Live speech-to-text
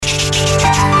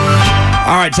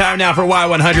All right, time now for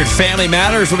Y100 Family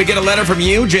Matters. When we get a letter from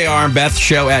you,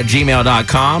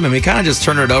 jrandbethshow@gmail.com, and we kind of just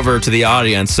turn it over to the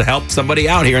audience to help somebody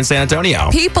out here in San Antonio.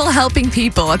 People helping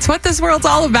people. It's what this world's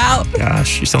all about.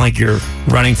 Gosh, you sound like you're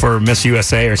running for Miss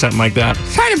USA or something like that.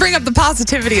 Trying to bring up the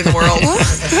positivity in the world.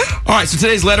 All right, so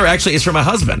today's letter actually is from my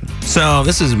husband. So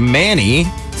this is Manny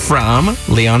from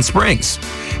Leon Springs.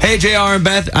 Hey, JR and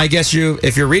Beth, I guess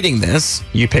if you're reading this,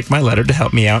 you picked my letter to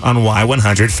help me out on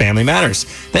Y100 Family Matters.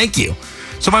 Thank you.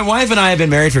 So my wife and I have been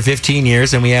married for 15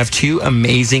 years, and we have 2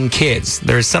 amazing kids.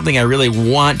 There's something I really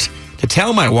want to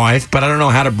tell my wife, but I don't know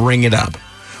how to bring it up.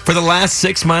 For the last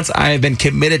 6 months, I have been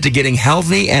committed to getting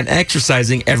healthy and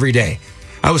exercising every day.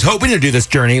 I was hoping to do this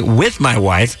journey with my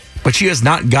wife, but she has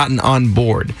not gotten on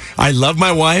board. I love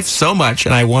my wife so much,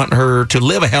 and I want her to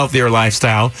live a healthier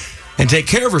lifestyle and take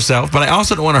care of herself, but I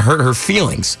also don't want to hurt her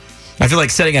feelings. I feel like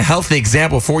setting a healthy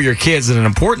example for your kids is an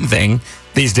important thing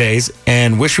these days,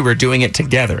 and wish we were doing it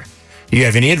together. Do you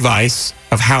have any advice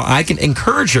of how I can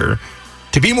encourage her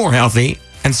to be more healthy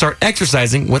and start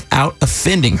exercising without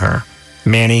offending her?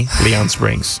 Manny, Leon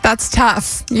Springs. That's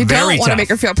tough. You don't want to make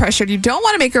her feel pressured. You don't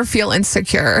want to make her feel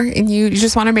insecure. And you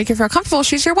just want to make her feel comfortable.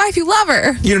 She's your wife. You love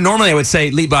her. Normally I would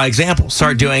say lead by example.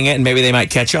 Start doing it, and maybe they might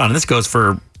catch on. And this goes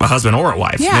for a husband or a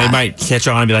wife. Yeah. They might catch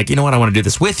on and be like, you know what, I want to do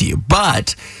this with you.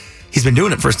 But he's been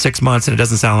doing it for 6 months, and it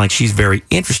doesn't sound like she's very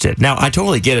interested. Now, I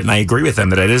totally get it, and I agree with them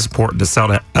that it is important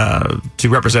to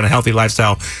represent a healthy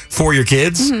lifestyle for your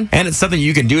kids, and it's something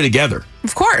you can do together.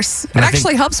 Of course. It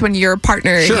actually helps when your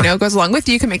partner, goes along with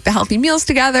you. You can make the healthy meals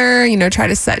together, try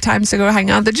to set times to go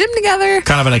hang out at the gym together.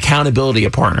 Kind of an accountability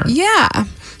partner. Yeah.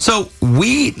 So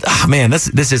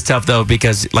this is tough, though,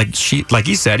 because like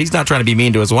you said, he's not trying to be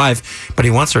mean to his wife, but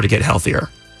he wants her to get healthier.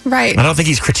 Right. I don't think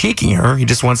he's critiquing her. He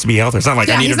just wants to be healthy. It's not like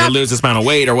I need her to lose this amount of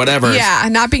weight or whatever. Yeah,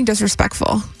 not being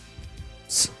disrespectful.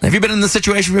 Have you been in this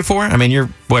situation before? I mean, your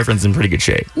boyfriend's in pretty good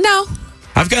shape. No.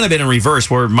 I've kind of been in reverse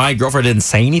where my girlfriend didn't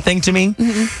say anything to me,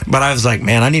 but I was like,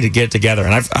 man, I need to get it together.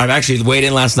 And I've actually weighed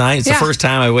in last night. It's the first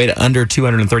time I weighed under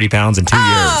 230 pounds in 2 years.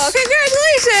 Oh,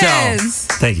 congratulations. So,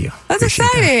 thank you. That's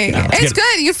exciting. That. It's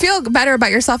good. You feel better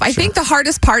about yourself. I think the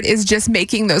hardest part is just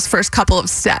making those first couple of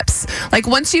steps. Like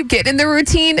once you get in the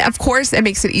routine, of course, it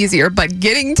makes it easier, but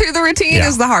getting to the routine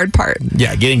is the hard part.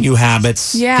 Yeah, getting new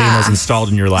habits, getting those installed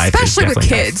in your life. Especially with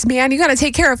kids, man. You got to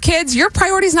take care of kids. Your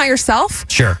priority is not yourself.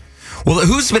 Sure. Well,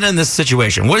 who's been in this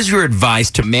situation? What is your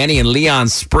advice to Manny and Leon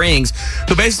Springs,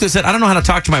 who basically said, I don't know how to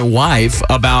talk to my wife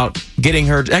about getting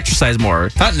her to exercise more? I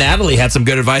thought Natalie had some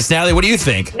good advice. Natalie, what do you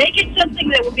think? Make it something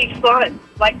that would be fun,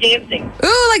 like dancing.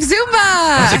 Ooh, like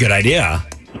Zumba. That's a good idea.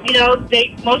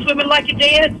 Most women like to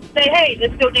dance. Say, hey,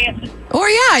 let's go dancing. Or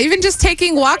even just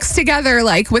taking walks together,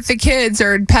 like with the kids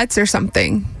or pets or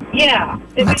something. Yeah.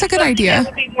 That's a good idea. It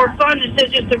would be more fun instead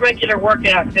of just a regular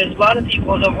workout, because a lot of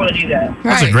people don't want to do that. Right.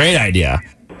 That's a great idea.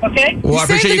 Okay? Well, I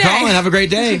appreciate you calling. Have a great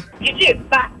day. You too.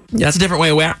 Bye. Yeah, that's a different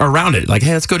way around it. Like,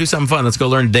 hey, let's go do something fun. Let's go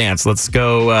learn to dance. Let's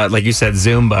go, like you said,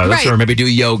 Zumba. Or maybe do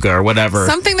yoga or whatever.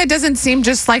 Something that doesn't seem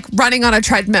just like running on a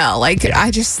treadmill. Like,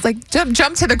 I just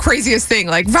jump to the craziest thing,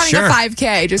 like running a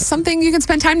 5K. Just something you can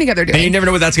spend time together doing. And you never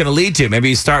know what that's going to lead to. Maybe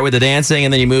you start with the dancing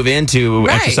and then you move into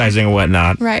exercising and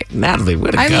whatnot. Right. Natalie,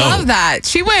 way to go. I love that.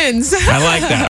 She wins. I like that.